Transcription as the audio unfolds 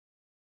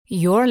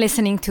You're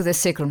listening to The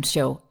Sigrun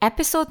Show,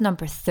 episode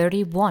number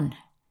 31.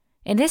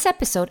 In this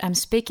episode, I'm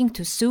speaking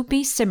to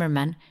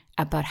Zimmerman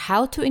about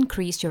how to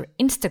increase your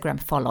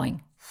Instagram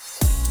following.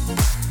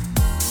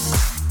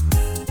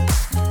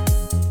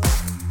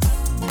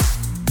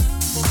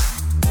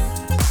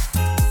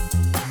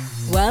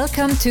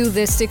 Welcome to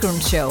The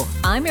Sigrun Show.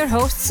 I'm your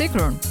host,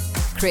 Sigrun,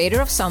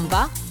 creator of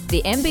Samba,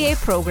 the MBA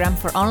program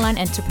for online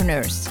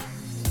entrepreneurs.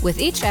 With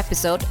each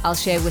episode, I'll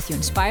share with you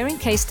inspiring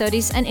case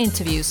studies and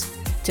interviews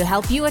to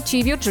help you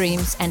achieve your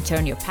dreams and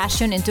turn your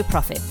passion into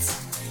profits.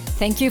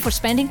 Thank you for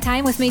spending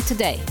time with me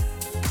today.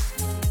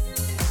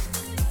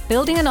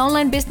 Building an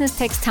online business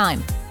takes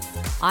time.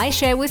 I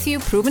share with you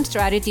proven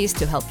strategies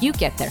to help you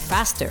get there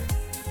faster.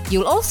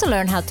 You'll also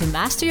learn how to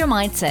master your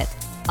mindset,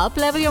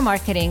 up-level your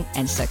marketing,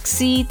 and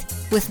succeed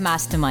with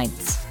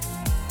masterminds.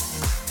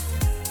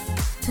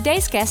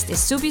 Today's guest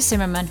is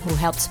Zimmerman, who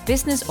helps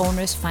business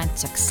owners find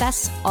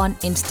success on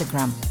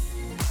Instagram.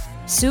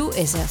 Sue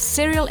is a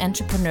serial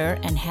entrepreneur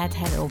and had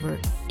over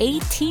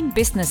 18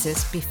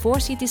 businesses before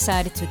she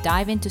decided to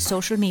dive into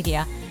social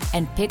media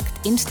and picked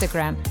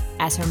Instagram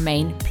as her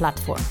main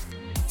platform.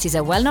 She's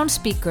a well-known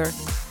speaker,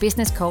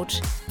 business coach,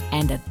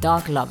 and a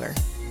dog lover.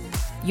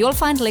 You'll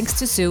find links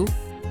to Sue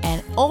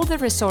and all the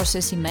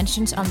resources he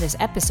mentions on this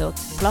episode,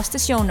 plus the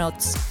show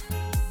notes,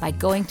 by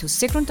going to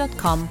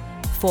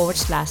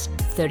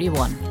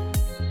sigrun.com/31.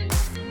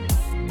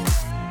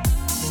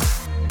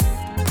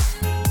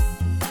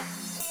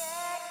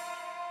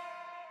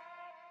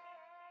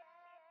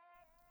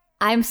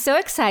 I'm so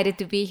excited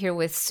to be here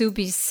with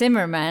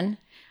Zimmerman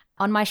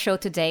on my show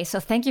today. So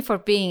thank you for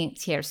being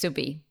here,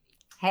 Subi.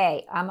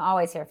 Hey, I'm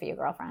always here for you,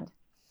 girlfriend.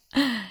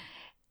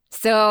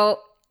 So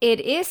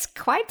it is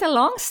quite a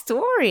long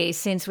story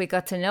since we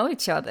got to know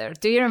each other.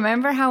 Do you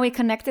remember how we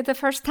connected the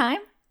first time?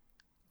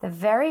 The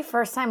very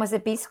first time, was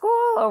it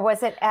B-School or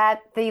was it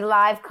at the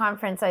live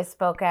conference I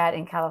spoke at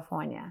in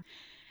California?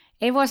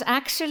 It was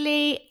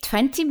actually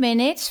 20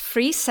 minutes,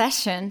 free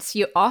sessions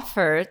you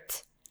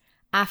offered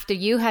after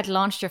you had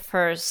launched your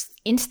first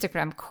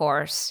Instagram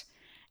course.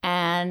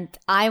 And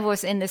I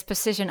was in this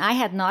position. I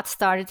had not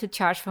started to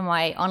charge for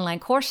my online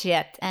course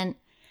yet. And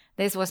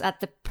this was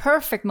at the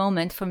perfect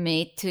moment for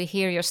me to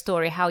hear your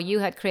story, how you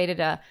had created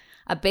a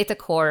beta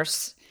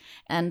course.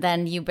 And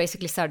then you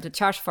basically started to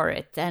charge for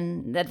it.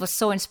 And that was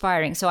so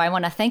inspiring. So I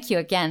want to thank you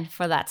again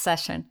for that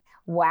session.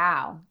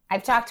 Wow.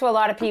 I've talked to a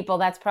lot of people.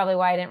 That's probably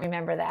why I didn't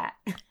remember that.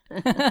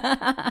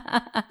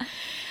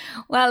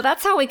 Well,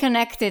 that's how we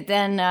connected.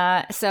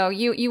 And so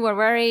you were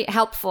very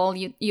helpful.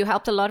 You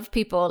helped a lot of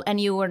people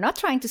and you were not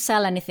trying to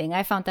sell anything.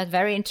 I found that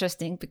very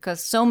interesting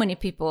because so many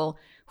people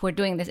who are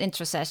doing this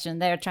intro session,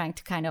 they're trying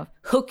to kind of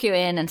hook you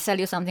in and sell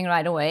you something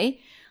right away.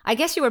 I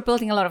guess you were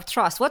building a lot of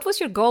trust. What was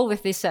your goal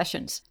with these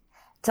sessions?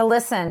 To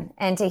listen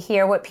and to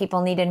hear what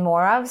people needed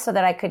more of so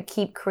that I could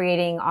keep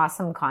creating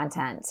awesome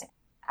content.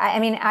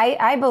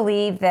 I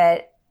believe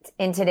that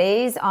in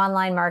today's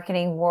online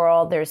marketing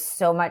world, there's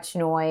so much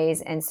noise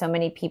and so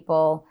many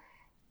people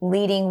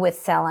leading with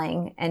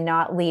selling and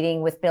not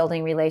leading with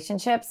building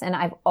relationships. And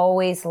I've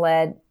always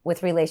led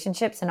with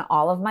relationships in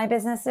all of my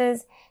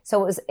businesses.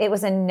 So it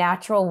was a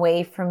natural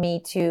way for me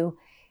to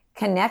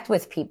connect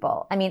with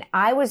people.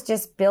 I was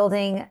just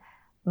building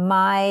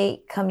my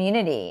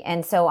community.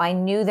 And so I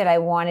knew that I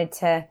wanted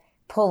to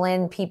pull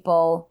in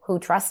people who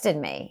trusted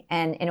me.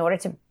 And in order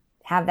to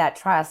have that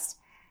trust,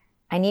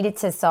 I needed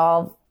to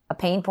solve a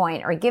pain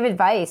point or give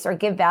advice or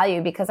give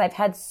value because I've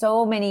had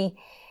so many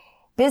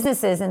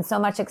businesses and so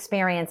much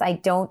experience. I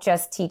don't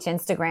just teach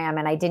Instagram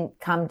and I didn't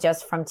come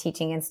just from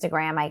teaching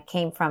Instagram. I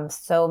came from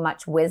so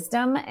much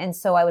wisdom. And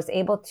so I was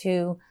able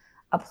to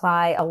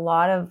apply a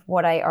lot of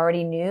what I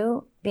already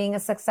knew being a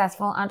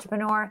successful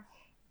entrepreneur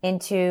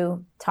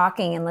into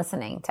talking and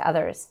listening to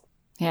others.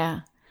 Yeah.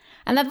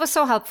 And that was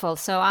so helpful.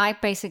 So I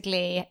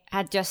basically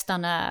had just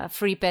done a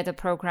free beta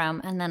program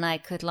and then I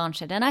could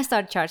launch it. And I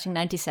started charging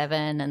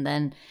 97 and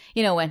then,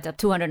 went up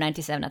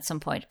 297 at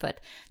some point. But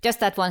just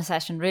that one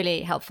session,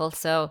 really helpful.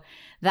 So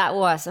that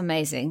was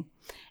amazing.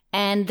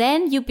 And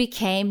then you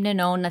became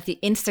known as the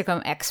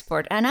Instagram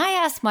expert. And I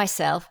asked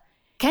myself,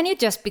 can you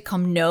just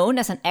become known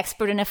as an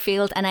expert in a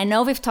field? And I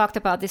know we've talked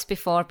about this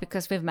before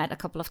because we've met a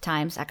couple of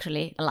times,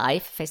 actually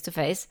live, face to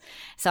face.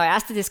 So I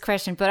asked you this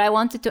question, but I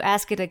wanted to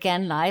ask it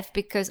again live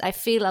because I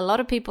feel a lot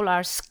of people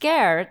are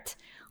scared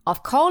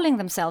of calling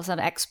themselves an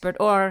expert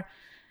or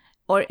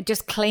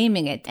just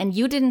claiming it. And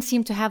you didn't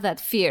seem to have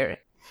that fear.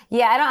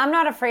 Yeah, I'm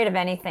not afraid of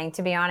anything,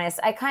 to be honest.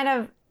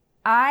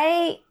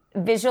 I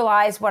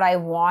visualize what I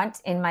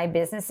want in my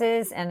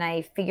businesses and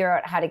I figure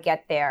out how to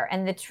get there.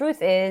 And the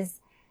truth is,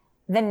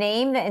 the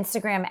name, the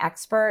Instagram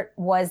expert,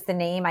 was the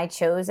name I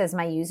chose as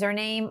my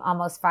username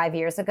almost 5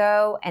 years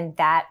ago. And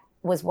that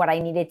was what I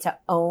needed to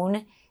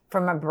own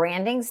from a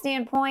branding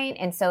standpoint.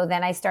 And so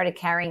then I started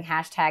carrying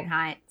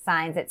hashtag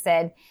signs that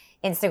said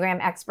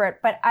Instagram expert.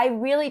 But I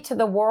really, to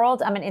the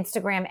world, I'm an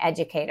Instagram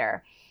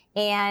educator.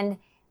 And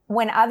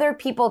when other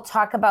people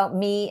talk about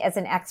me as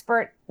an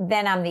expert,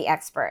 then I'm the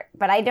expert.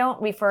 But I don't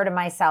refer to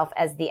myself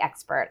as the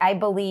expert. I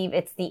believe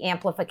it's the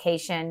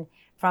amplification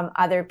from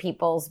other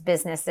people's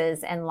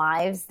businesses and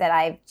lives that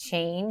I've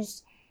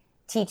changed,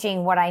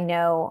 teaching what I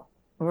know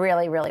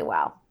really, really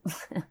well.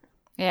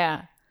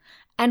 Yeah.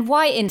 And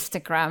why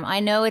Instagram?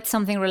 I know it's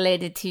something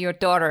related to your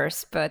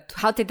daughters, but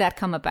how did that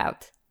come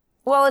about?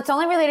 Well, it's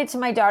only related to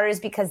my daughters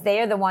because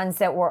they are the ones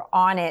that were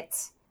on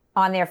it,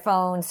 on their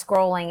phone,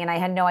 scrolling. And I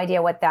had no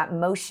idea what that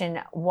motion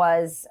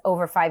was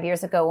over 5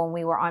 years ago when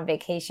we were on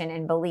vacation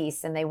in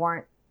Belize and they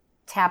weren't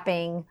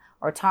tapping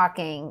or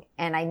talking.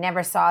 And I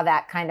never saw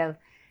that kind of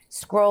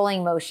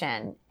scrolling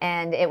motion.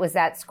 And it was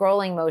that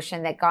scrolling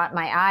motion that got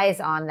my eyes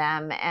on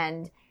them.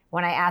 And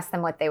when I asked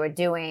them what they were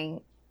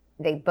doing,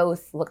 they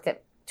both looked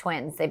at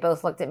twins. They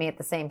both looked at me at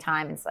the same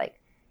time. It's like,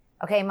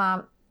 okay,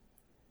 Mom,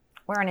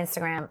 we're on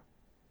Instagram.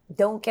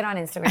 Don't get on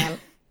Instagram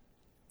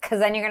because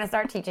then you're going to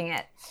start teaching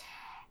it.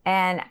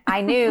 And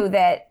I knew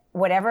that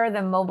whatever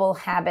the mobile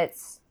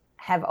habits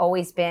have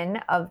always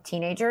been of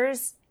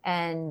teenagers,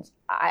 and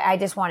I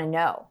just want to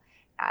know.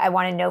 I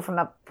want to know from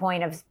a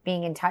point of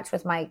being in touch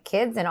with my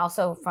kids and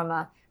also from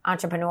a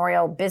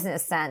entrepreneurial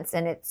business sense.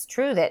 And it's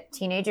true that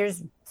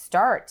teenagers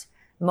start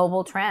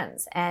mobile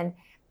trends. And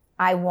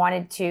I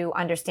wanted to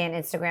understand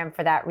Instagram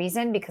for that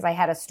reason because I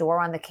had a store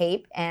on the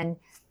Cape and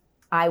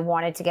I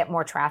wanted to get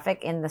more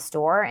traffic in the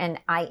store. And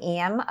I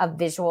am a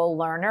visual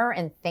learner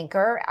and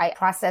thinker. I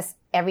process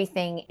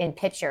everything in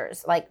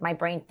pictures, like my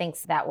brain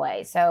thinks that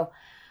way. So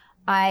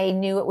I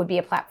knew it would be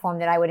a platform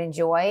that I would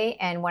enjoy.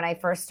 And when I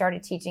first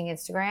started teaching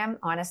Instagram,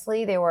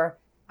 honestly, there were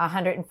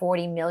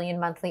 140 million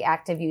monthly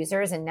active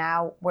users. And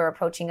now we're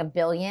approaching 1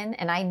 billion.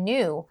 And I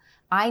knew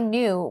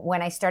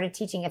when I started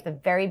teaching at the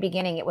very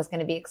beginning, it was going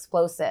to be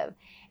explosive.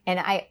 And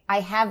I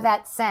have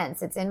that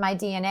sense. It's in my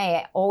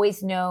DNA. I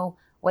always know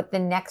what the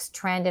next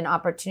trend and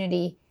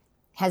opportunity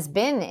has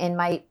been in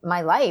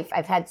my life.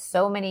 I've had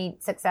so many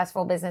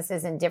successful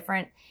businesses in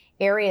different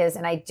areas,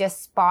 and I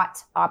just spot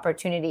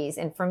opportunities.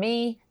 And for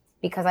me,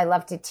 because I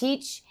love to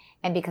teach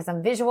and because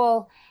I'm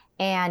visual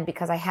and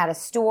because I had a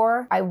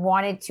store, I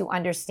wanted to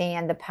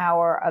understand the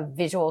power of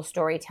visual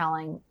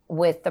storytelling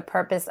with the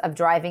purpose of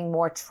driving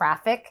more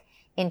traffic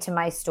into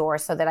my store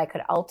so that I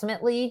could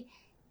ultimately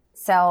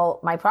sell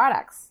my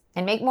products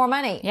and make more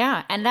money.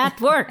 Yeah, and that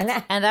worked.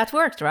 and that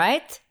worked,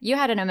 right? You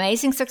had an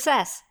amazing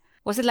success.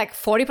 Was it like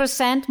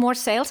 40% more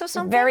sales or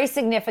something? Very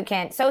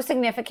significant. So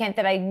significant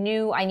that I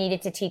knew I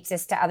needed to teach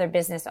this to other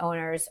business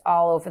owners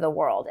all over the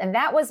world. And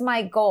that was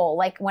my goal.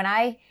 Like when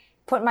I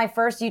put my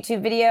first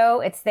YouTube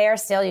video, it's there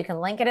still. You can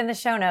link it in the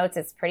show notes.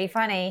 It's pretty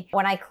funny.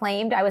 When I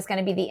claimed I was going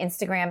to be the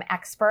Instagram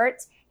expert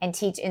and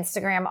teach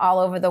Instagram all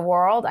over the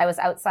world, I was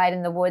outside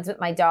in the woods with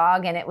my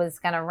dog and it was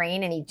going to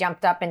rain and he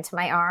jumped up into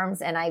my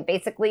arms and I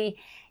basically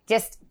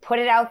just put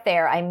it out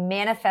there. I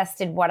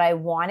manifested what I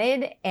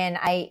wanted and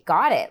I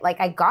got it. Like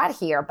I got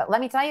here. But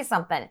let me tell you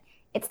something.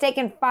 It's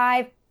taken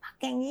 5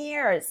 fucking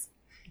years.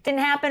 It didn't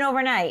happen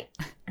overnight.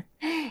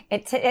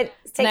 It's taken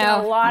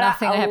a lot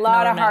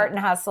of heart and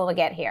hustle to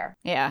get here.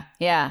 Yeah,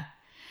 yeah.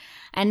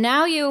 And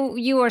now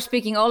you are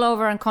speaking all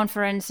over on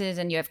conferences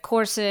and you have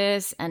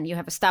courses and you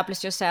have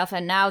established yourself.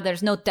 And now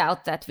there's no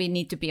doubt that we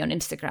need to be on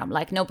Instagram.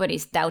 Like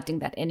nobody's doubting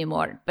that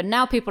anymore. But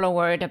now people are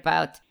worried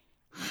about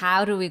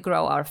how do we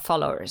grow our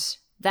followers?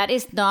 That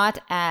is not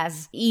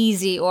as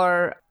easy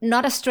or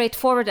not as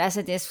straightforward as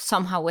it is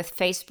somehow with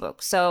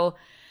Facebook. So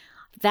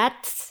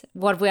that's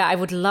what I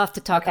would love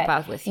to talk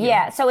about with you.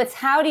 Yeah. So it's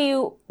how do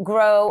you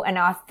grow an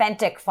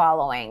authentic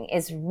following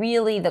is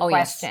really the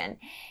question.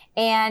 Yes.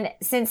 And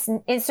since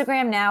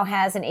Instagram now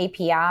has an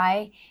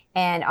API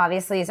and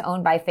obviously is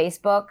owned by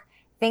Facebook,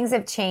 things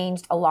have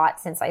changed a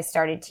lot since I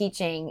started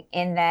teaching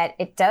in that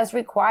it does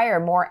require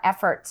more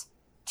effort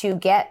to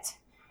get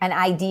an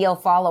ideal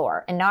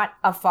follower and not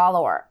a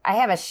follower. I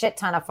have a shit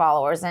ton of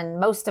followers and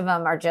most of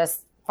them are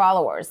just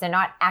followers. They're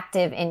not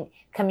active in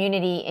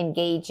community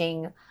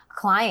engaging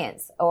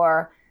clients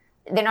or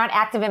they're not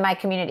active in my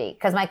community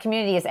because my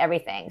community is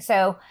everything.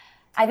 So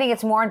I think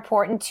it's more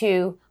important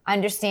to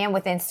understand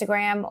with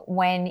Instagram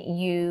when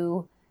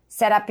you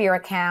set up your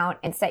account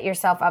and set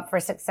yourself up for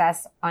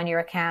success on your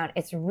account.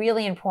 It's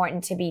really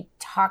important to be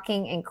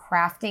talking and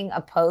crafting a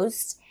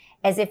post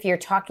as if you're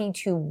talking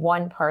to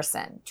one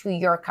person, to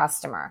your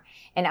customer,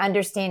 and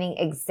understanding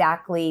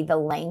exactly the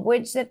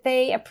language that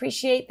they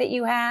appreciate that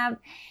you have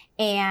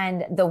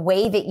and the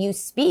way that you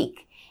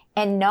speak,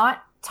 and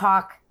not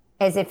talk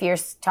as if you're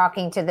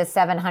talking to the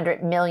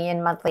 700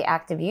 million monthly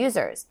active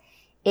users.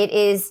 It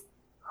is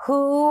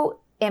who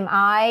am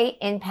I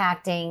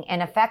impacting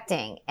and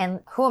affecting,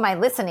 and who am I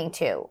listening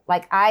to?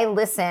 Like I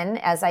listen,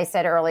 as I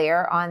said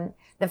earlier, on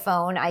the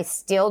phone. I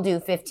still do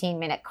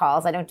 15-minute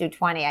calls. I don't do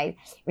 20. I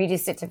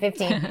reduced it to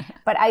 15.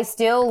 But I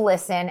still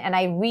listen and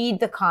I read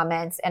the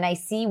comments and I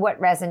see what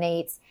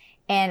resonates.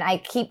 And I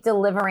keep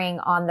delivering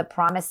on the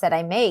promise that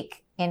I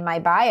make in my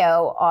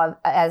bio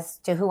as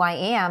to who I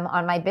am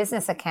on my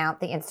business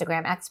account, the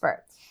Instagram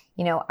expert.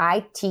 You know,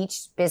 I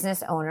teach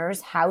business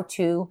owners how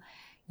to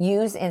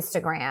use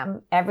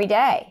Instagram every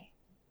day.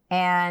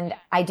 And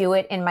I do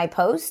it in my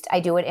post, I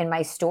do it in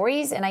my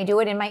stories, and I do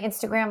it in my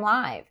Instagram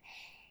live.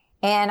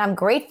 And I'm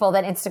grateful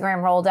that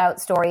Instagram rolled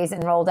out stories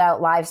and rolled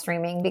out live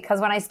streaming, because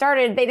when I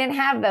started, they didn't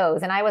have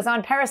those. And I was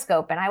on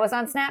Periscope and I was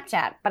on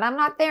Snapchat, but I'm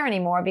not there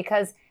anymore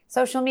because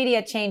social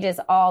media changes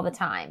all the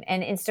time.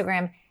 And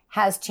Instagram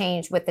has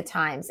changed with the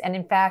times. And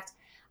in fact,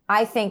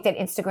 I think that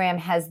Instagram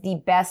has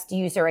the best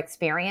user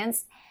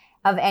experience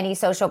of any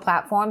social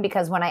platform,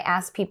 because when I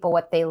ask people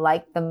what they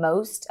like the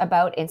most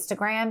about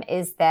Instagram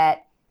is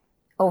that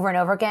over and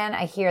over again,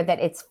 I hear that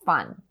it's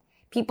fun.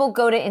 People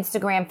go to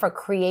Instagram for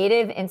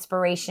creative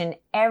inspiration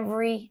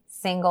every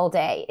single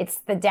day. It's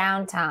the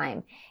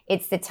downtime.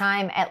 It's the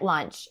time at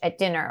lunch, at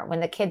dinner, when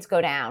the kids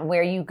go down,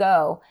 where you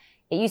go.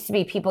 It used to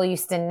be people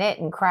used to knit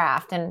and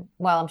craft. And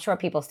well, I'm sure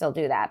people still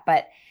do that.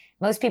 But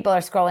most people are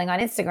scrolling on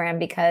Instagram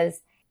because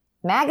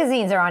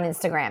magazines are on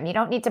Instagram. You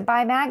don't need to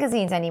buy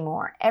magazines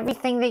anymore.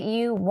 Everything that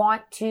you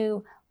want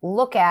to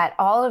look at,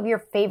 all of your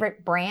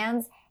favorite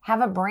brands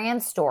have a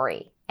brand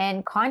story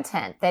and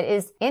content that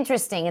is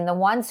interesting. And the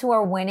ones who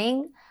are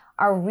winning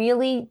are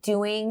really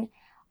doing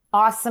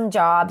awesome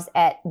jobs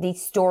at the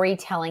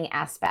storytelling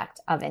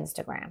aspect of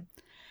Instagram.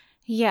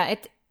 Yeah,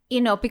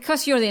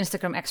 because you're the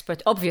Instagram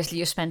expert, obviously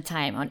you spend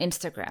time on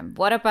Instagram.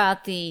 What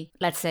about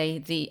let's say,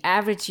 the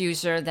average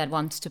user that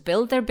wants to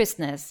build their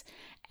business,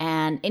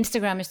 and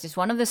Instagram is just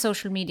one of the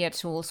social media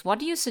tools? What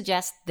do you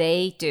suggest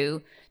they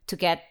do to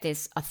get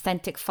this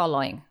authentic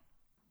following?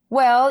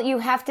 Well, you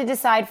have to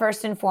decide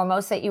first and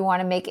foremost that you want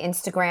to make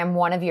Instagram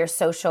one of your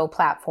social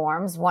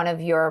platforms, one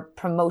of your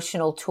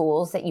promotional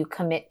tools that you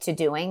commit to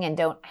doing, and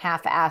don't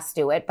half-ass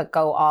do it, but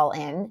go all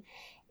in.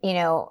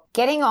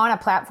 Getting on a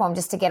platform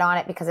just to get on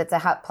it because it's a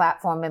hot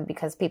platform and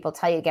because people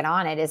tell you to get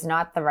on it is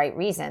not the right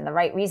reason. The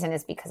right reason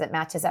is because it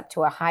matches up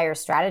to a higher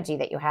strategy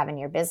that you have in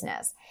your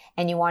business,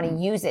 and you want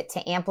to use it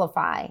to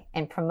amplify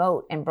and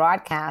promote and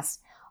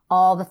broadcast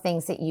all the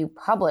things that you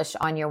publish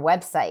on your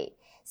website.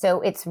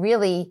 So it's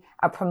really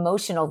a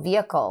promotional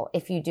vehicle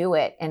if you do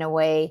it in a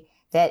way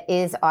that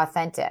is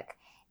authentic.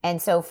 And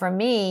so for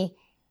me,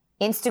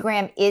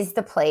 Instagram is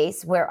the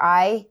place where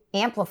I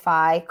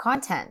amplify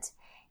content.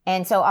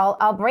 And so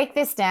I'll break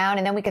this down,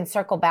 and then we can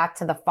circle back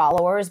to the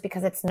followers,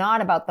 because it's not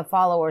about the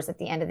followers at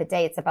the end of the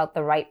day. It's about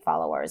the right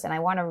followers. And I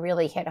want to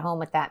really hit home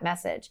with that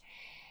message.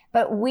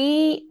 But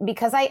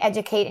because I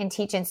educate and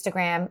teach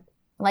Instagram,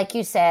 like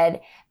you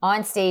said,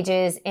 on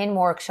stages, in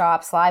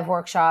workshops, live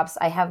workshops,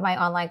 I have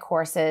my online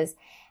courses,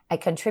 I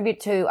contribute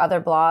to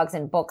other blogs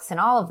and books and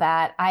all of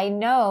that. I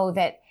know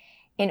that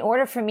in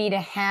order for me to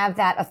have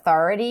that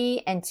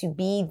authority and to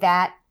be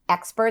that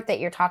expert that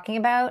you're talking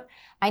about,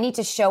 I need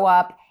to show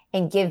up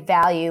and give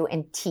value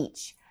and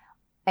teach.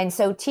 And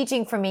so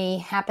teaching for me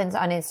happens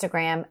on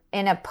Instagram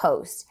in a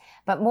post,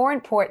 but more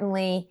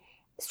importantly,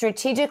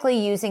 strategically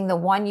using the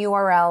one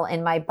URL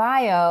in my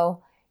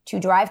bio to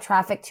drive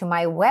traffic to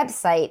my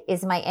website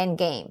is my end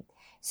game.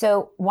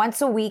 So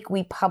once a week,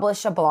 we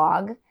publish a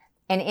blog,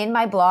 and in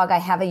my blog, I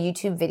have a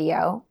YouTube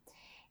video.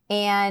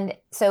 And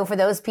so for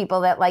those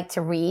people that like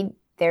to read,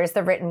 there's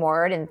the written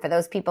word. And for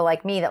those people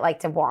like me that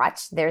like to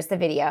watch, there's the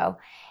video.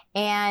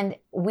 And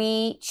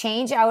we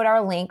change out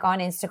our link on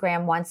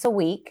Instagram once a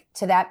week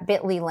to that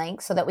bit.ly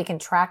link so that we can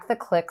track the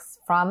clicks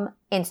from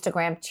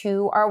Instagram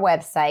to our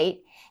website.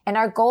 And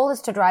our goal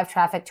is to drive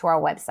traffic to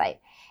our website.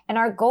 And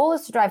our goal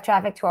is to drive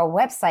traffic to our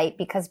website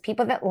because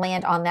people that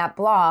land on that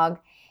blog,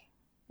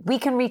 we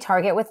can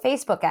retarget with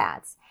Facebook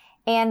ads.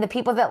 And the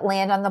people that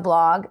land on the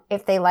blog,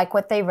 if they like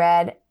what they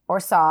read or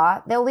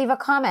saw, they'll leave a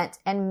comment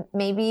and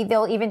maybe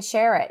they'll even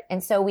share it.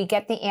 And so we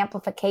get the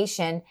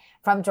amplification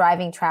from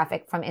driving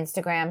traffic from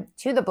Instagram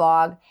to the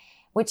blog,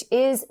 which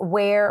is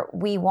where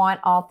we want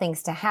all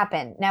things to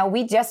happen. Now,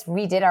 we just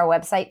redid our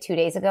website 2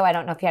 days ago. I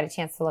don't know if you had a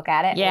chance to look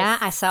at it. Yeah,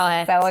 I saw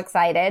it. So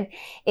excited.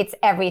 It's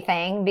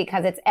everything,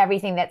 because it's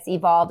everything that's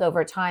evolved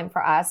over time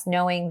for us,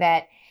 knowing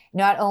that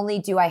not only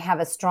do I have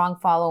a strong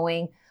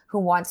following who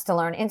wants to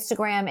learn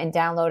Instagram and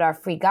download our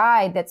free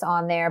guide that's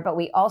on there, but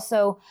we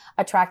also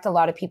attract a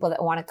lot of people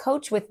that want to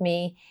coach with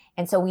me.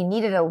 And so we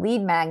needed a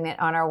lead magnet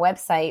on our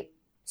website.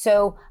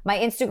 So my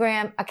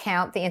Instagram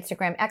account, the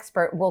Instagram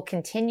expert, will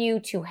continue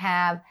to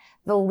have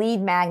the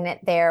lead magnet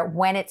there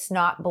when it's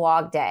not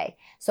blog day.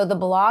 So the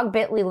blog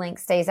bit.ly link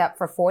stays up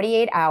for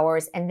 48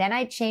 hours, and then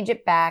I change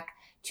it back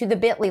to the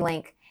bit.ly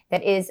link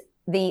that is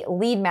the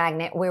lead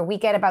magnet, where we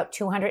get about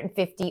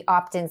 250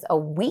 opt-ins a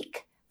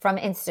week from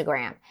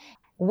Instagram.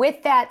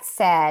 With that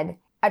said,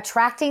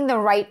 attracting the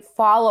right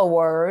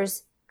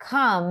followers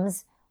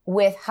comes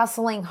with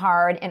hustling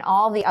hard and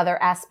all the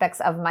other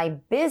aspects of my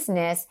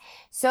business,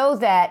 so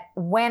that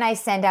when I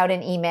send out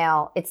an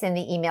email, it's in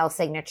the email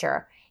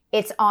signature.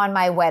 It's on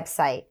my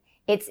website.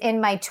 It's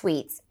in my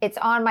tweets. It's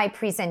on my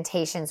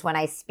presentations when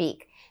I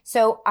speak.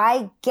 So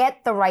I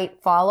get the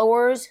right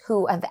followers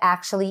who have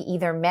actually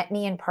either met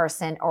me in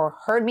person or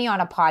heard me on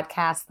a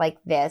podcast like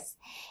this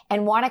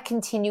and want to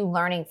continue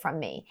learning from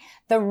me.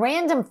 The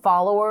random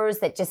followers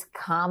that just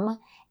come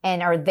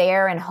and are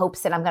there in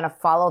hopes that I'm going to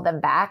follow them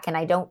back, and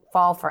I don't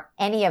fall for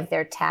any of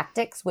their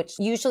tactics, which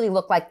usually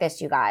look like this,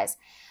 you guys.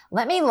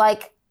 Let me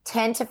like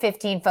 10 to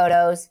 15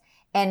 photos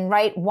and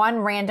write one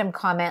random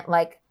comment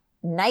like,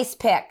 nice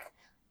pic,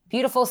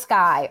 beautiful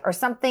sky or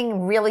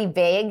something really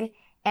vague.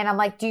 And I'm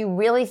like, do you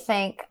really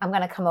think I'm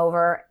going to come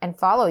over and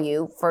follow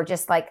you for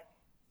just like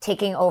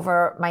taking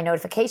over my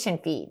notification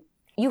feed?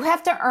 You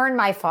have to earn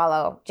my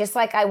follow, just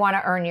like I want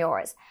to earn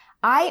yours.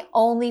 I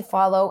only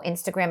follow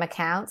Instagram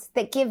accounts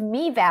that give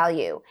me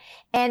value.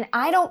 And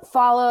I don't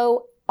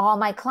follow all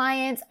my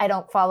clients. I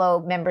don't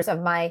follow members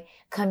of my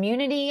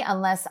community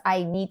unless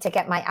I need to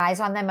get my eyes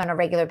on them on a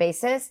regular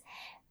basis,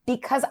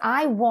 because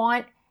I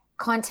want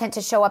content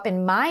to show up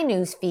in my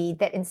news feed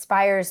that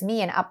inspires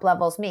me and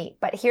up-levels me.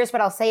 But here's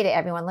what I'll say to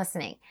everyone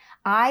listening.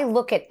 I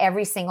look at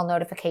every single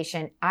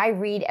notification. I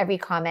read every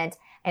comment,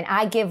 and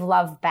I give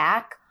love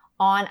back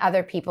on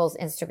other people's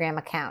Instagram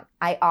account.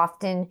 I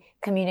often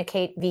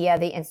communicate via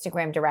the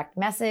Instagram direct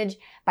message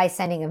by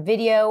sending a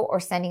video or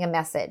sending a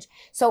message.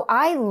 So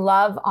I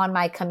love on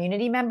my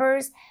community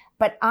members,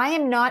 but I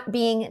am not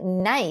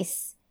being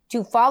nice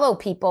to follow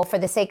people for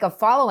the sake of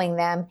following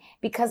them,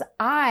 because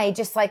I,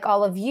 just like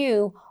all of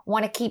you,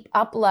 want to keep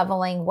up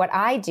leveling what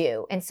I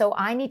do. And so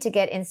I need to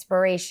get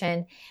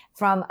inspiration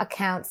from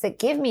accounts that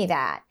give me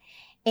that.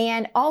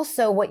 And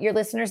also what your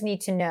listeners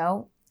need to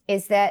know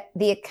is that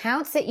the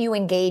accounts that you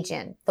engage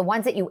in, the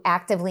ones that you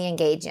actively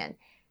engage in,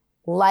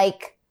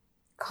 like,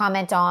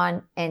 comment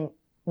on, and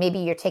maybe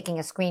you're taking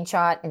a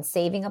screenshot and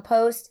saving a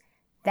post,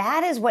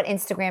 that is what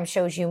Instagram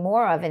shows you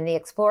more of in the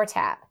Explore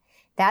tab.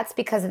 That's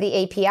because of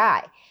the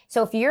API.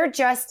 So if you're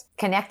just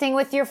connecting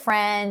with your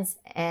friends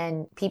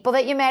and people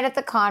that you met at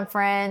the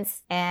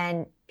conference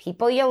and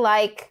people you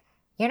like,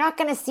 you're not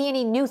going to see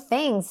any new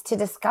things to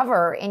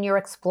discover in your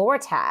Explore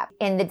tab.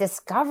 And the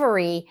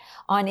discovery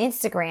on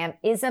Instagram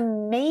is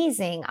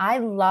amazing. I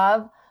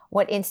love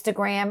what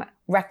Instagram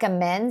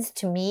recommends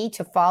to me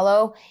to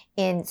follow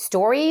in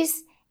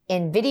stories,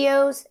 in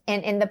videos,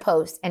 and in the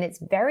post. And it's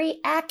very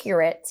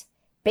accurate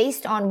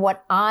based on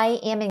what I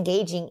am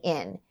engaging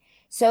in.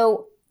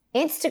 So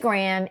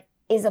Instagram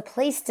is a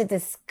place to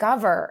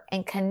discover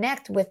and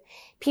connect with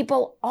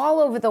people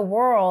all over the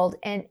world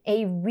in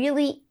a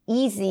really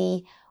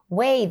easy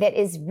way that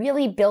is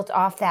really built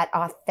off that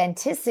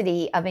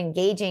authenticity of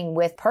engaging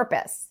with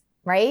purpose,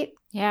 right?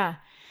 Yeah.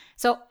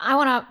 So I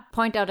want to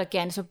point out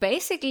again. So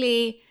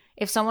basically,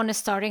 if someone is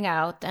starting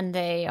out and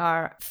they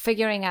are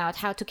figuring out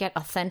how to get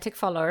authentic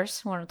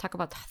followers, we want to talk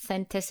about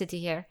authenticity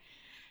here.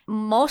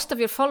 Most of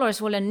your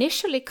followers will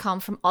initially come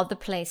from other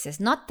places,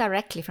 not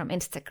directly from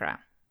Instagram.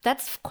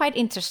 That's quite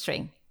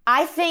interesting.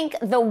 I think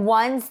the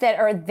ones that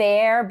are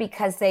there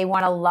because they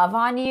want to love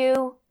on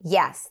you,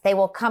 yes, they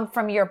will come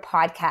from your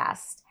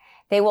podcast.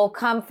 They will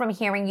come from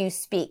hearing you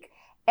speak.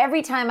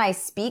 Every time I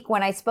speak,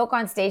 when I spoke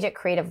on stage at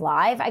Creative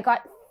Live, I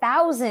got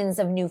thousands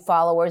of new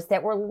followers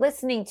that were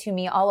listening to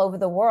me all over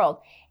the world.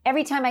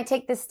 Every time I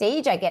take the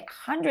stage, I get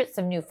hundreds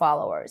of new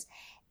followers.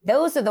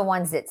 Those are the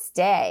ones that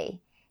stay.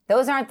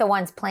 Those aren't the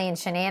ones playing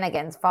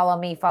shenanigans, follow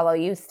me, follow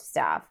you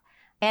stuff.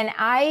 And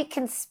I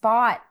can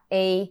spot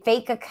a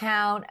fake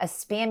account, a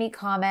spammy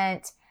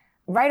comment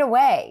right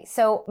away.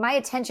 So my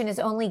attention is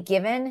only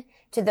given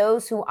to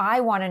those who I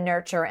want to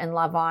nurture and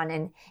love on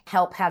and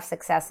help have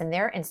success in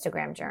their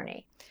Instagram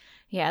journey.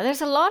 Yeah,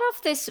 there's a lot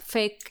of these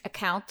fake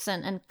accounts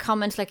and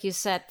comments, like you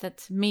said,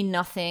 that mean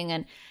nothing.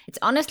 And it's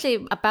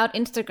honestly about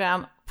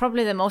Instagram,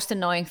 probably the most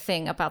annoying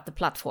thing about the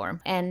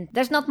platform. And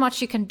there's not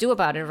much you can do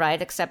about it,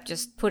 right? Except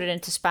just put it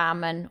into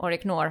spam or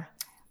ignore.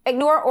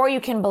 Ignore, or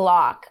you can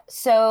block.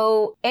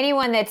 So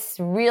anyone that's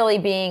really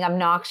being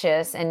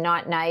obnoxious and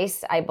not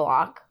nice, I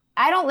block.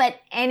 I don't let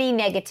any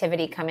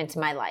negativity come into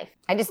my life.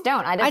 I just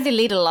don't. I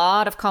delete a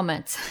lot of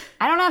comments.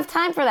 I don't have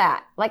time for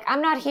that. Like,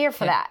 I'm not here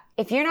for that.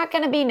 If you're not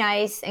going to be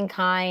nice and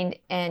kind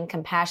and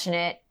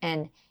compassionate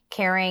and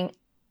caring,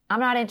 I'm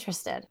not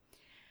interested.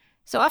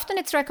 So often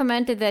it's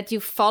recommended that you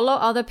follow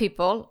other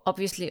people,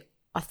 obviously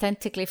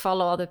authentically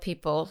follow other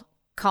people,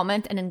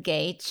 comment and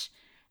engage,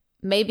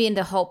 maybe in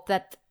the hope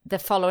that the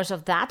followers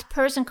of that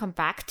person come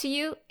back to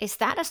you. Is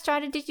that a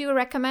strategy you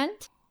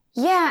recommend?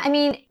 Yeah, I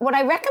mean, what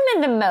I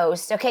recommend the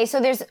most, okay, so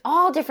there's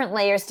all different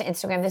layers to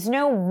Instagram. There's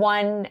no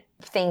one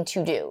thing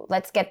to do.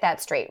 Let's get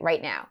that straight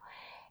right now.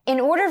 In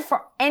order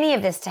for any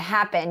of this to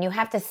happen, you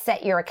have to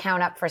set your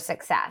account up for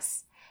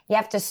success. You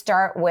have to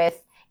start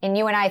with, and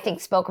you and I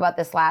think spoke about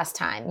this last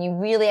time, you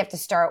really have to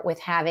start with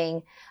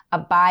having a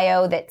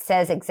bio that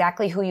says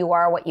exactly who you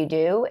are, what you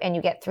do, and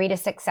you get 3 to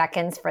 6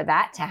 seconds for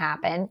that to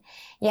happen.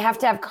 You have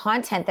to have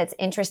content that's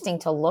interesting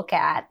to look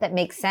at, that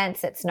makes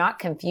sense, that's not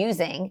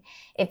confusing.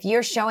 If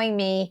you're showing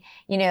me,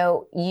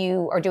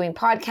 you are doing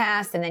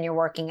podcasts and then you're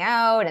working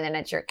out and then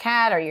it's your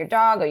cat or your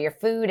dog or your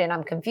food and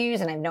I'm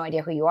confused and I have no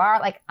idea who you are,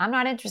 like, I'm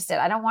not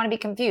interested. I don't want to be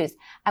confused.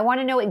 I want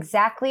to know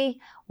exactly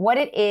what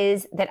it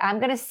is that I'm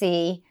going to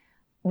see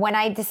when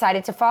I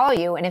decided to follow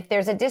you. And if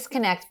there's a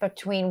disconnect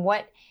between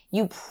what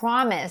you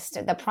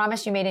promised, the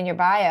promise you made in your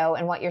bio,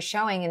 and what you're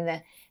showing in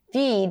the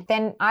feed,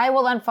 then I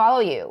will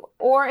unfollow you.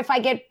 Or if I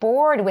get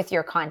bored with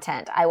your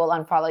content, I will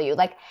unfollow you.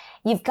 Like,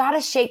 you've got to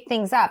shake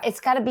things up.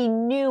 It's got to be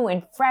new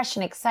and fresh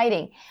and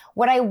exciting.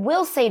 What I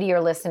will say to your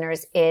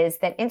listeners is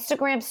that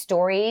Instagram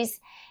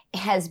Stories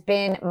has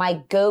been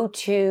my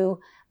go-to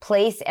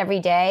place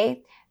every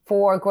day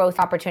for growth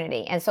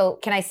opportunity. And so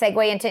can I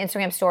segue into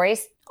Instagram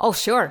stories? Oh,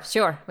 sure.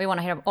 We want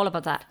to hear all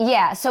about that.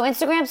 Yeah. So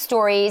Instagram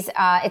stories,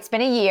 it's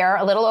been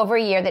a little over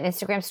a year that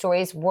Instagram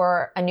stories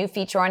were a new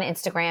feature on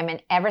Instagram.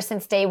 And ever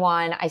since day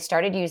one, I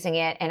started using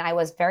it, and I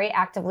was very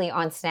actively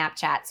on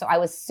Snapchat. So I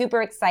was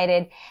super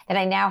excited that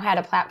I now had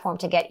a platform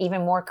to get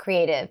even more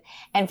creative.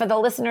 And for the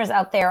listeners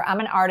out there, I'm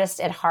an artist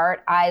at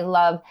heart. I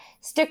love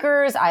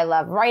stickers. I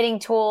love writing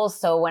tools.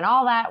 So when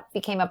all that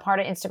became a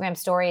part of Instagram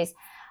stories,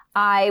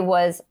 I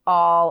was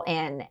all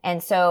in.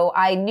 And so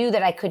I knew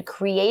that I could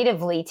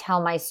creatively tell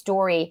my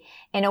story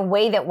in a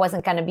way that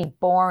wasn't going to be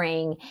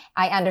boring.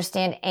 I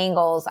understand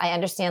angles. I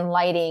understand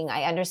lighting.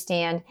 I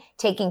understand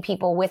taking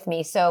people with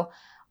me. So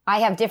I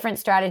have different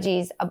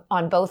strategies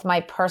on both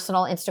my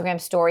personal Instagram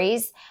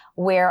stories,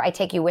 where I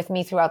take you with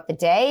me throughout the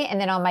day.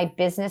 And then on my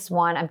business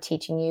one, I'm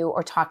teaching you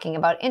or talking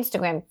about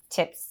Instagram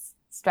tips,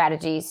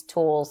 strategies,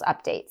 tools,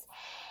 updates.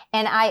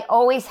 And I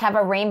always have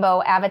a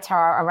rainbow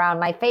avatar around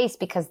my face,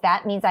 because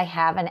that means I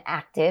have an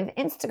active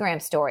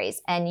Instagram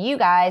stories, and you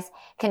guys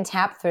can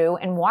tap through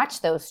and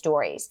watch those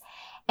stories.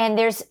 And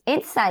there's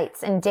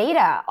insights and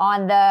data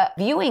on the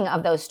viewing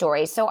of those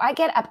stories. So I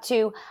get up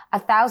to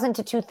 1,000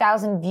 to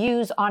 2,000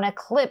 views on a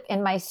clip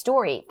in my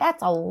story.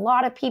 That's a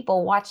lot of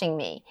people watching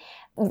me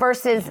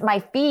versus my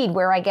feed,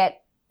 where I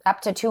get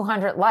up to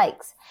 200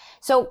 likes.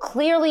 So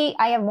clearly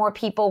I have more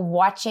people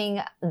watching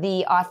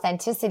the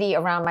authenticity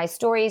around my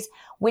stories,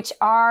 which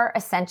are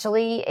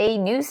essentially a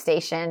news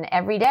station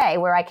every day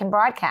where I can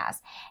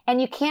broadcast.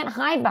 And you can't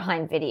hide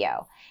behind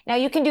video. Now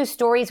you can do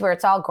stories where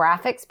it's all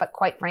graphics, but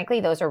quite frankly,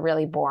 those are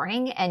really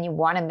boring, and you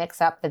want to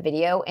mix up the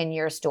video in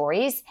your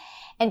stories.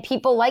 And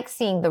people like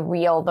seeing the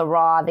real, the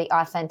raw, the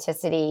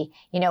authenticity,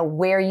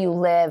 where you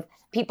live.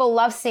 People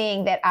love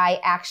seeing that I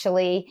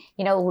actually,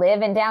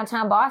 live in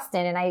downtown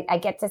Boston, and I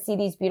get to see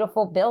these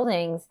beautiful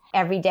buildings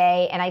every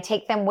day, and I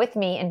take them with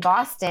me in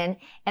Boston,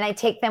 and I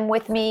take them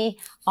with me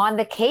on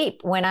the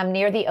Cape when I'm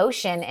near the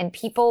ocean, and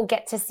people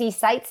get to see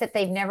sights that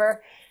they've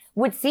never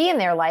would see in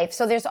their life.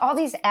 So there's all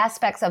these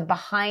aspects of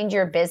behind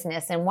your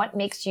business and what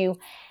makes you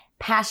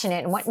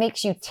passionate and what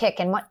makes you tick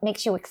and what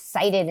makes you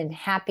excited and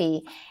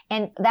happy.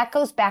 And that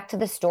goes back to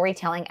the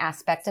storytelling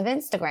aspect of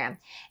Instagram.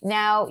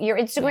 Now, your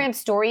Instagram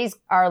stories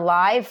are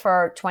live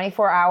for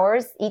 24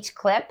 hours, each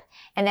clip,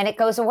 and then it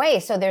goes away.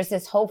 So there's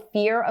this whole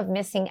fear of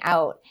missing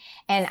out.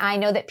 And I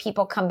know that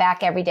people come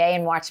back every day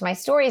and watch my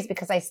stories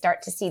because I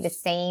start to see the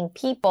same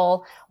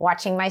people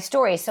watching my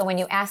stories. So when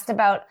you asked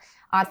about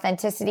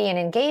authenticity and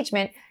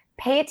engagement,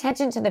 pay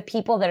attention to the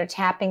people that are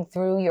tapping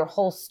through your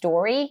whole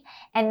story,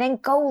 and then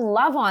go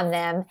love on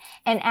them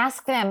and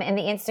ask them in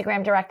the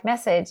Instagram direct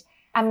message,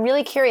 I'm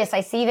really curious.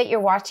 I see that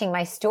you're watching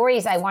my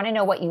stories. I want to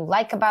know what you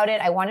like about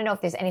it. I want to know if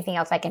there's anything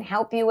else I can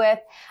help you with.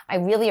 I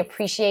really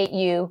appreciate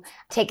you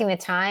taking the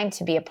time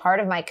to be a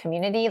part of my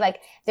community. Like,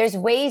 there's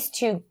ways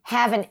to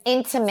have an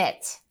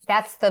intimate,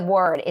 that's the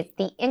word.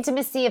 The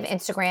intimacy of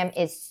Instagram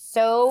is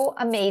so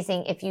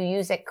amazing if you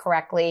use it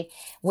correctly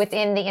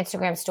within the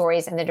Instagram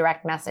stories and the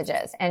direct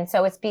messages. And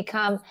so it's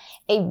become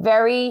a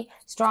very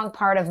strong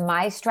part of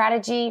my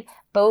strategy,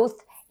 both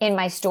in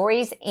my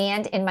stories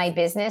and in my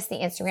business, the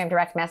Instagram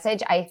direct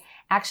message. I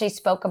actually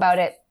spoke about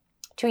it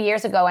 2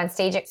 years ago on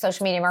stage at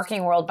Social Media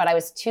Marketing World, but I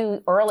was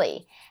too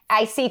early.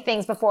 I see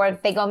things before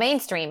they go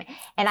mainstream.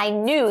 And I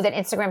knew that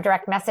Instagram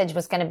direct message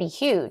was going to be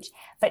huge,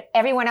 but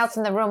everyone else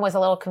in the room was a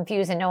little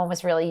confused and no one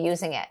was really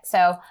using it.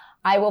 So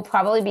I will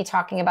probably be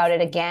talking about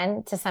it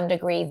again to some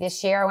degree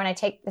this year when I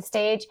take the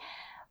stage.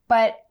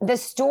 But the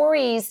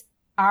stories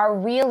are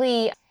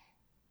really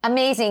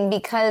amazing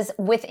because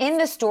within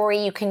the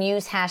story, you can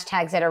use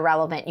hashtags that are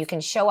relevant. You can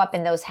show up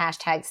in those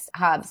hashtags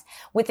hubs.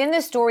 Within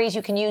the stories,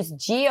 you can use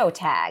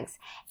geotags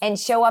and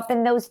show up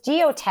in those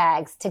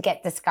geotags to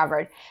get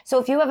discovered. So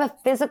if you have a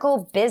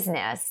physical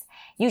business,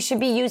 you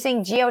should be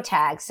using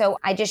geotags. So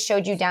I just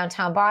showed you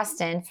downtown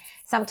Boston.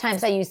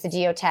 Sometimes I use the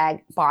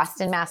geotag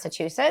Boston,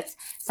 Massachusetts.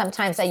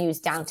 Sometimes I use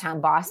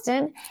downtown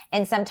Boston.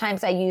 And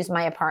sometimes I use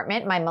my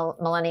apartment, my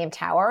Millennium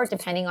Tower,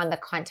 depending on the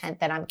content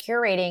that I'm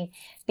curating,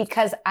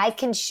 because I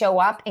can show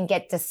up and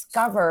get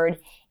discovered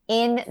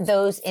in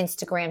those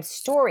Instagram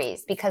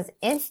stories, because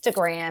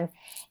Instagram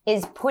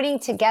is putting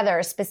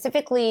together,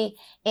 specifically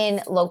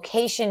in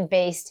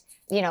location-based,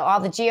 all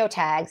the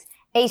geotags,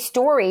 a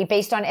story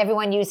based on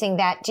everyone using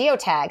that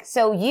geotag.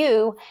 So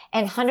you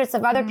and hundreds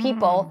of other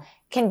people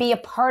can be a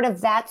part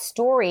of that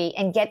story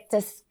and get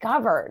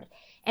discovered.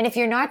 And if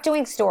you're not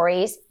doing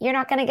stories, you're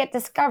not going to get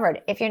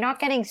discovered. If you're not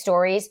getting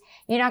stories,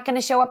 you're not going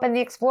to show up in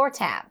the Explore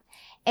tab.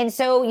 And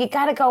so you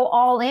got to go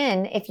all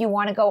in if you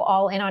want to go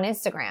all in on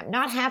Instagram,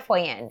 not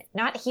halfway in,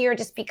 not here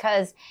just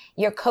because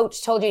your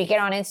coach told you to get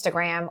on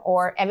Instagram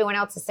or everyone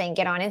else is saying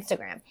get on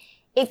Instagram.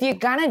 If you're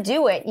going to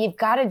do it, you've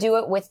got to do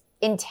it with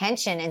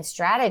intention and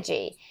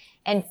strategy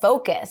and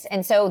focus.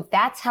 And so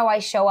that's how I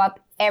show up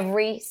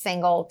every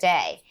single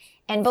day.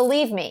 And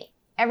believe me,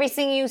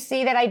 everything you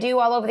see that I do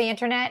all over the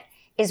internet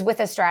is with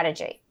a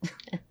strategy.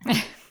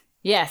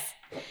 Yes.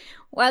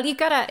 Well,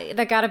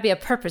 there gotta be a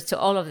purpose to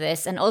all of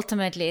this. And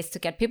ultimately it's to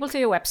get people to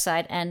your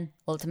website and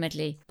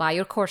ultimately buy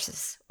your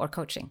courses or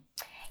coaching.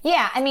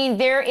 Yeah, I mean,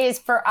 there is,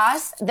 for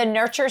us, the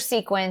nurture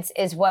sequence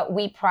is what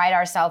we pride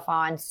ourselves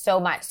on so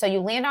much. So you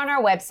land on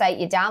our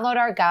website, you download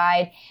our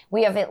guide.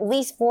 We have at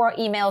least 4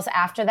 emails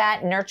after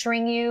that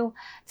nurturing you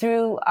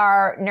through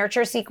our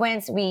nurture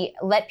sequence. We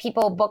let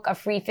people book a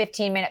free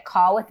 15-minute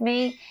call with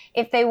me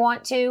if they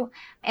want to.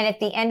 And at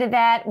the end of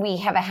that, we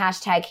have a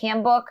hashtag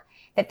handbook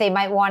that they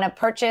might want to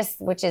purchase,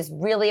 which is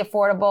really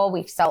affordable.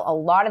 We sell a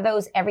lot of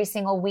those every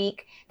single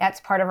week. That's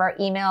part of our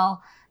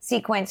email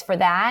sequence for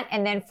that.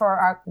 And then for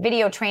our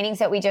video trainings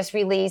that we just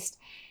released,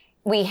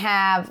 we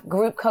have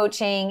group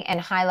coaching and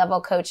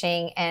high-level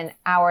coaching and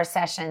hour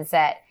sessions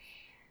that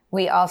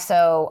we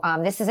also,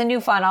 this is a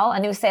new funnel, a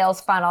new sales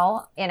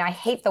funnel. And I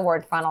hate the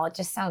word funnel. It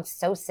just sounds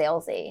so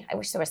salesy. I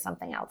wish there was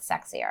something else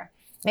sexier.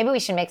 Maybe we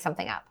should make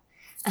something up.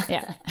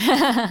 Yeah.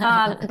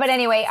 But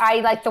anyway, I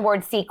like the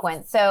word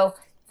sequence. So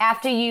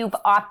after you've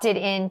opted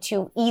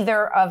into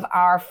either of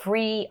our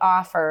free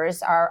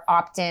offers, our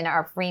opt-in,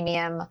 our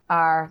freemium,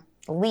 our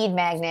lead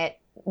magnet,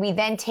 we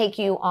then take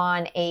you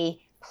on a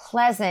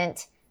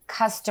pleasant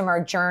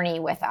customer journey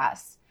with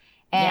us.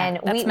 And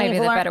that's maybe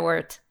the better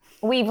word.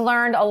 We've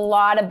learned a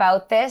lot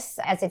about this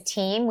as a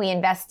team. We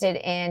invested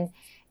in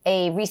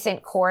a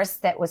recent course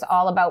that was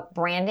all about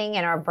branding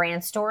and our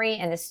brand story.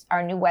 And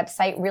our new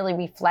website really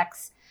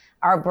reflects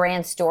our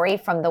brand story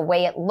from the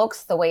way it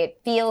looks, the way it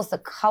feels, the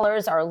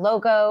colors, our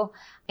logo.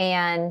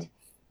 And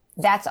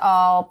that's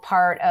all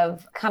part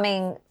of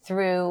coming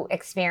through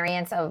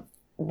experience of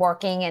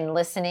working and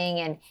listening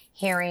and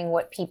hearing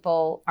what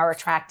people are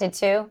attracted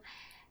to.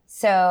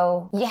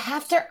 So you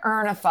have to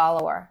earn a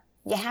follower.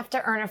 You have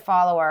to earn a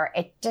follower.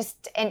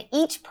 And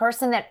each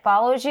person that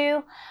follows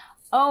you,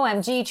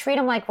 OMG, treat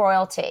them like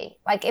royalty.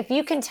 Like if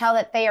you can tell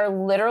that they are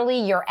literally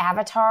your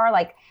avatar,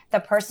 like the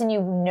person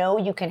you know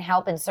you can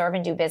help and serve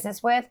and do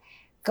business with,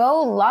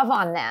 go love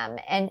on them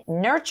and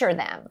nurture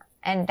them.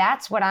 And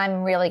that's what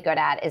I'm really good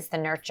at, is the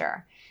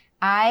nurture.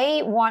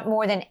 I want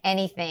more than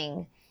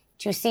anything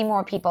to see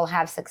more people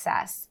have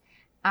success.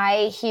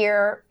 I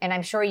hear, and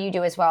I'm sure you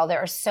do as well, there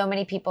are so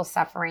many people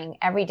suffering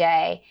every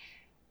day,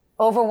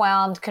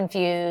 overwhelmed,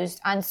 confused,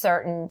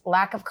 uncertain,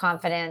 lack of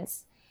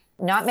confidence,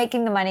 not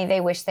making the money they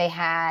wish they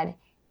had.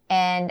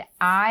 And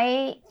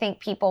I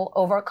think people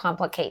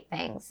overcomplicate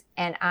things.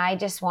 And I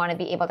just want to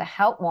be able to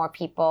help more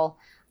people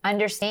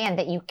understand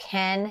that you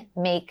can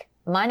make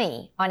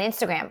money on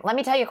Instagram. Let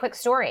me tell you a quick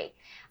story.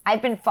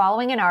 I've been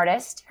following an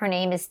artist. Her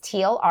name is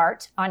Teal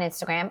Art on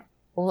Instagram.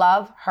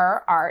 Love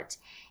her art.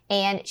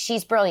 And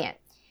she's brilliant.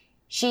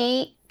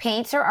 She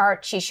paints her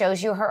art. She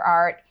shows you her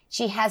art.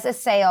 She has a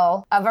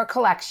sale of her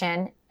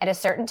collection at a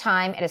certain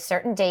time, at a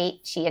certain date.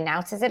 She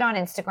announces it on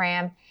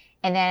Instagram.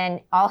 And then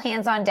all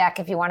hands on deck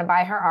if you want to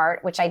buy her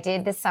art, which I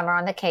did this summer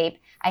on the Cape.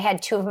 I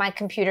had 2 of my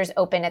computers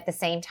open at the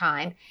same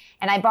time.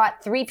 And I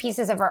bought 3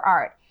 pieces of her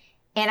art.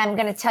 And I'm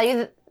going to tell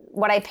you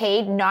what I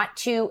paid, not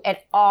to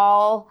at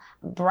all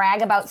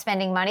brag about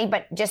spending money,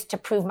 but just to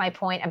prove my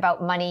point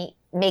about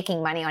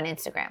making money on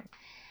Instagram.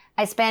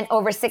 I spent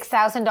over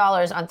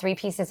 $6,000 on 3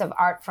 pieces of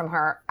art from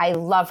her. I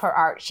love her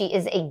art. She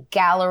is a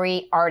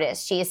gallery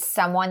artist. She is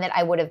someone that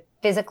I would have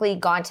physically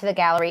gone to the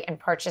gallery and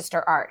purchased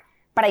her art.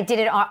 But I did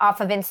it off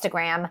of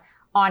Instagram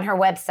on her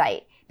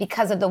website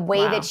because of the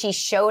way that she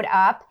showed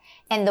up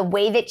and the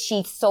way that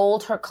she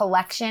sold her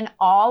collection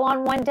all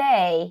on one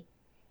day.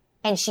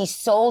 And she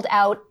sold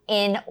out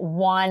in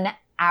 1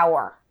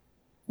 hour.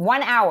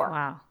 1 hour.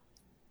 Wow.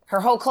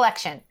 Her whole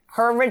collection,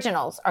 her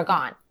originals are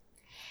gone.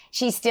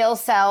 She still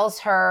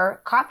sells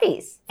her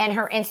copies and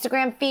her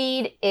Instagram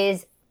feed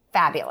is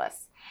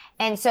fabulous.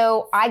 And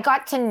so I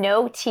got to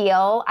know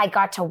Teal. I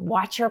got to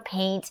watch her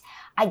paint.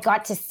 I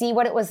got to see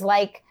what it was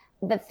like,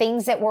 the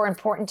things that were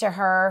important to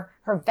her,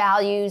 her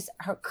values,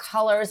 her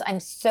colors. I'm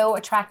so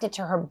attracted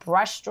to her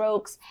brush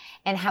strokes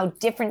and how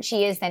different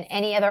she is than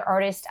any other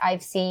artist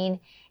I've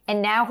seen.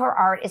 And now her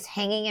art is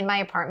hanging in my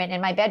apartment,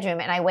 in my bedroom.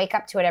 And I wake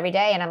up to it every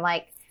day and I'm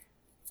like,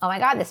 oh my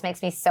God, this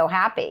makes me so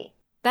happy.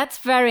 That's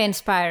very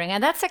inspiring.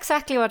 And that's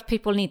exactly what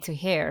people need to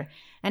hear.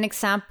 An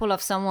example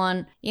of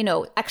someone,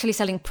 actually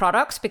selling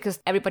products, because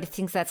everybody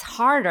thinks that's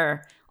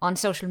harder on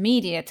social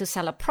media to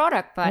sell a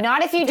product, but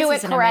not if you do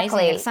it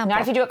correctly.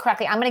 Not if you do it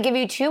correctly. I'm going to give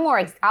you 2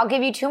 more. I'll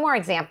give you 2 more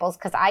examples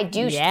because I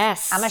do.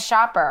 Yes. I'm a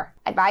shopper.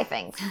 I buy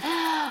things.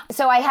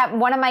 So I have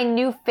one of my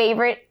new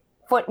favorite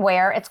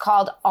footwear. It's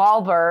called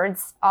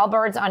Allbirds.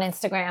 Allbirds on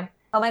Instagram.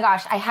 Oh my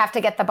gosh. I have to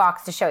get the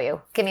box to show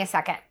you. Give me a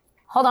second.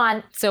 Hold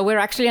on. So we're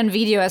actually on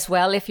video as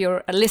well if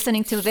you're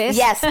listening to this.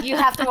 Yes, you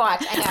have to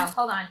watch. I know.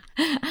 Hold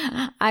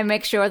on. I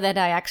make sure that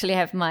I actually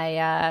have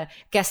my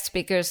guest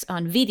speakers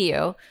on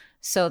video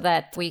so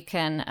that we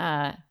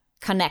can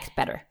connect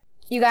better.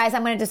 You guys,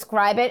 I'm going to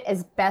describe it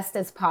as best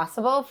as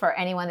possible for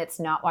anyone that's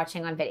not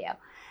watching on video.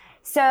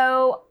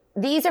 So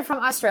these are from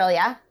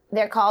Australia.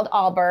 They're called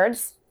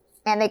Allbirds.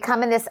 And they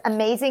come in this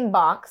amazing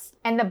box.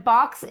 And the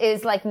box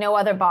is like no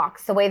other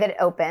box, the way that it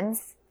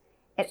opens.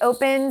 It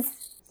opens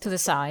to the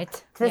side.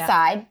 To the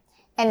side.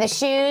 And the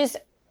shoes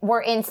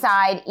were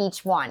inside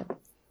each one.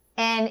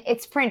 And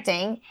it's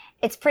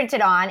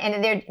printed on,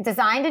 and they're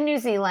designed in New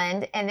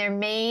Zealand, and they're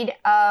made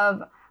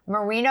of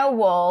merino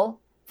wool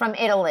from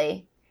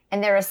Italy,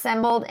 and they're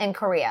assembled in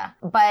Korea.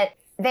 But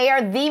they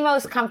are the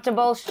most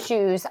comfortable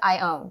shoes I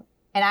own,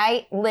 and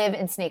I live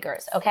in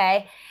sneakers,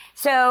 okay?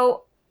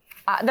 So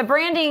the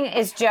branding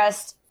is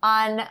just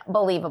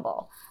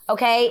unbelievable,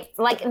 okay?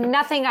 Like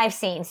nothing I've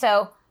seen.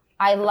 So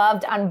I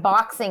loved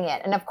unboxing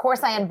it. And of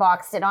course I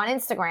unboxed it on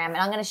Instagram, and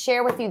I'm going to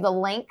share with you the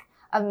link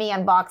of me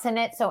unboxing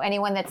it. So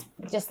anyone that's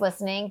just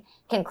listening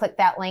can click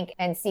that link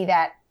and see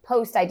that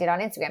post I did on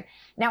Instagram.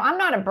 Now, I'm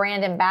not a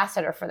brand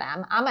ambassador for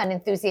them. I'm an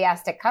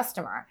enthusiastic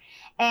customer.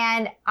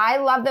 And I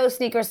love those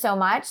sneakers so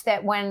much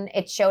that when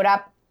it showed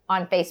up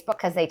on Facebook,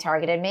 because they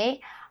targeted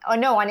me,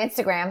 on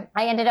Instagram,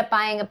 I ended up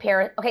buying a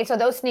pair. Okay, so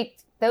those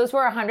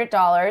were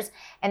 $100.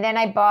 And then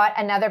I bought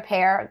another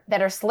pair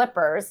that are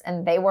slippers,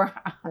 and they were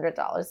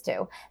 $100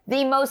 too.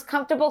 The most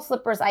comfortable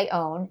slippers I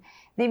own,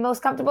 the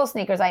most comfortable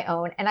sneakers I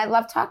own, and I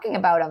love talking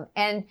about them.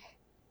 And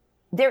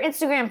their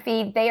Instagram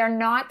feed, they are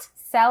not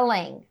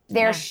selling.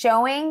 They're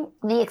showing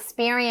the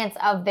experience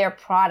of their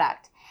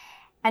product.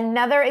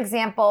 Another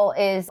example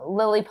is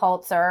Lily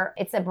Pulitzer.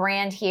 It's a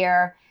brand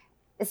here,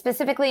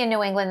 specifically in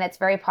New England, that's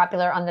very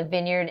popular on the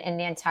Vineyard in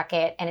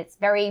Nantucket, and it's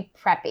very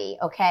preppy,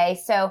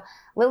 okay? So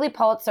Lily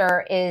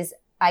Pulitzer is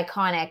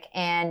iconic,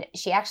 and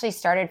she actually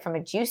started from a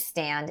juice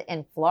stand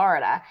in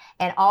Florida,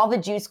 and all the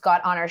juice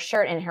got on her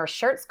shirt, and her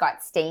shirts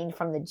got stained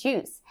from the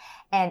juice,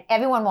 and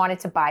everyone wanted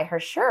to buy her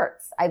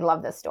shirts. I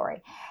love this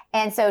story.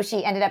 And so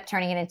she ended up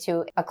turning it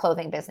into a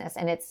clothing business,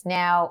 and it's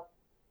now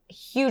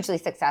hugely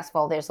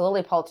successful. There's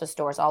Lily Pulitzer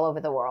stores all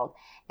over the world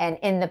and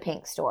in the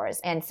pink stores.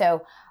 And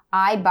so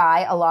I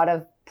buy a lot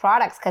of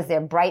products because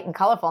they're bright and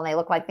colorful and they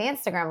look like the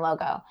Instagram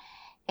logo.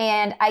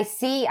 And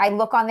I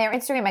look on their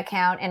Instagram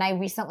account, and I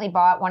recently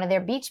bought one of their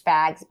beach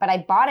bags, but I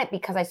bought it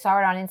because I saw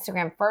it on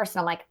Instagram first,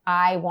 and I'm like,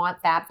 I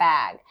want that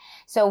bag.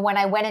 So when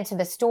I went into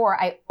the store,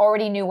 I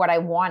already knew what I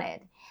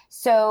wanted.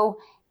 So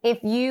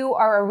if you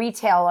are a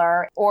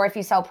retailer or if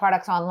you sell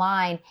products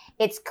online,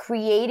 it's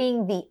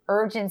creating the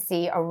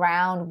urgency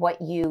around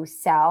what you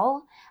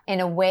sell in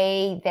a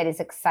way that is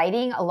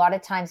exciting. A lot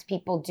of times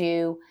people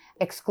do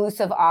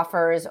exclusive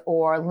offers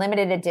or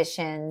limited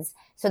editions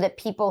so that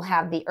people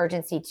have the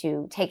urgency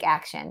to take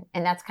action.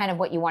 And that's kind of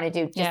what you want to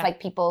do. Just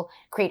like people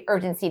create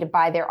urgency to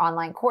buy their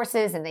online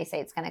courses and they say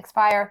it's going to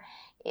expire.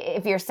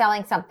 If you're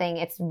selling something,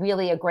 it's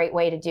really a great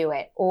way to do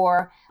it.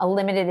 Or a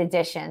limited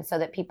edition so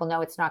that people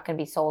know it's not going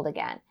to be sold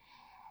again.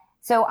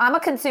 So I'm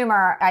a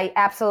consumer. I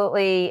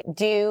absolutely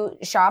do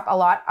shop a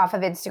lot off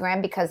of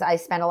Instagram because I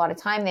spend a lot of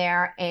time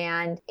there.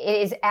 And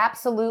it is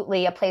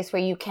absolutely a place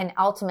where you can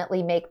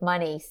ultimately make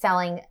money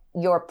selling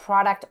your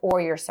product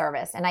or your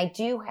service. And I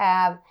do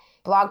have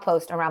blog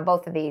posts around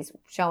both of these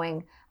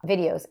showing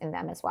videos in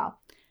them as well.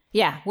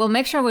 Yeah, we'll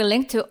make sure we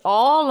link to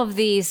all of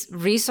these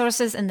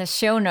resources in the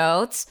show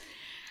notes.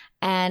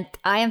 And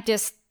I am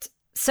just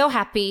so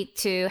happy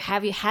to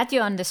have had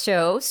you on the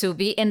show,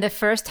 Subi, in the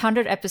first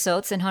 100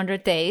 episodes in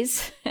 100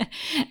 days.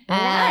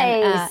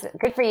 Nice.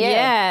 Good for you.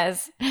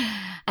 Yes.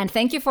 And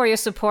thank you for your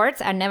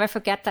support. I never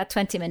forget that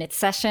 20-minute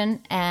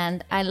session.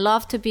 And I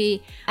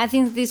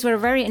think these were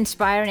very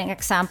inspiring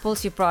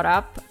examples you brought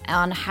up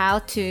on how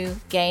to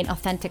gain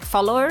authentic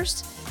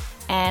followers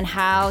and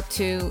how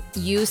to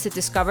use the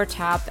Discover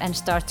tab and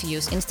start to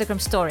use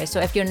Instagram Stories. So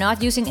if you're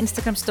not using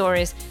Instagram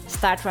Stories,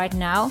 start right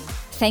now.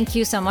 Thank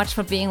you so much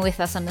for being with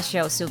us on the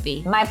show,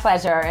 Subi. My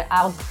pleasure.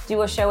 I'll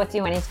do a show with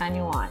you anytime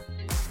you want.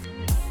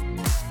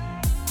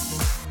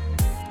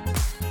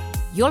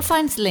 You'll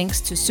find links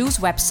to Sue's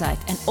website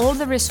and all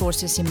the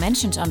resources he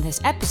mentions on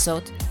this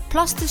episode,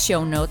 plus the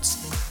show notes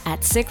at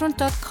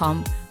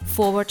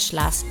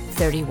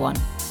sigrun.com/31.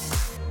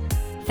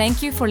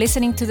 Thank you for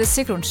listening to The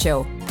Sigrun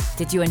Show.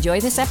 Did you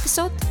enjoy this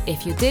episode?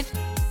 If you did,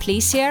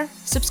 please share,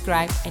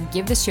 subscribe, and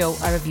give the show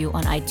a review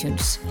on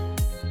iTunes.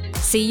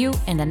 See you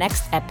in the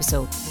next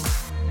episode.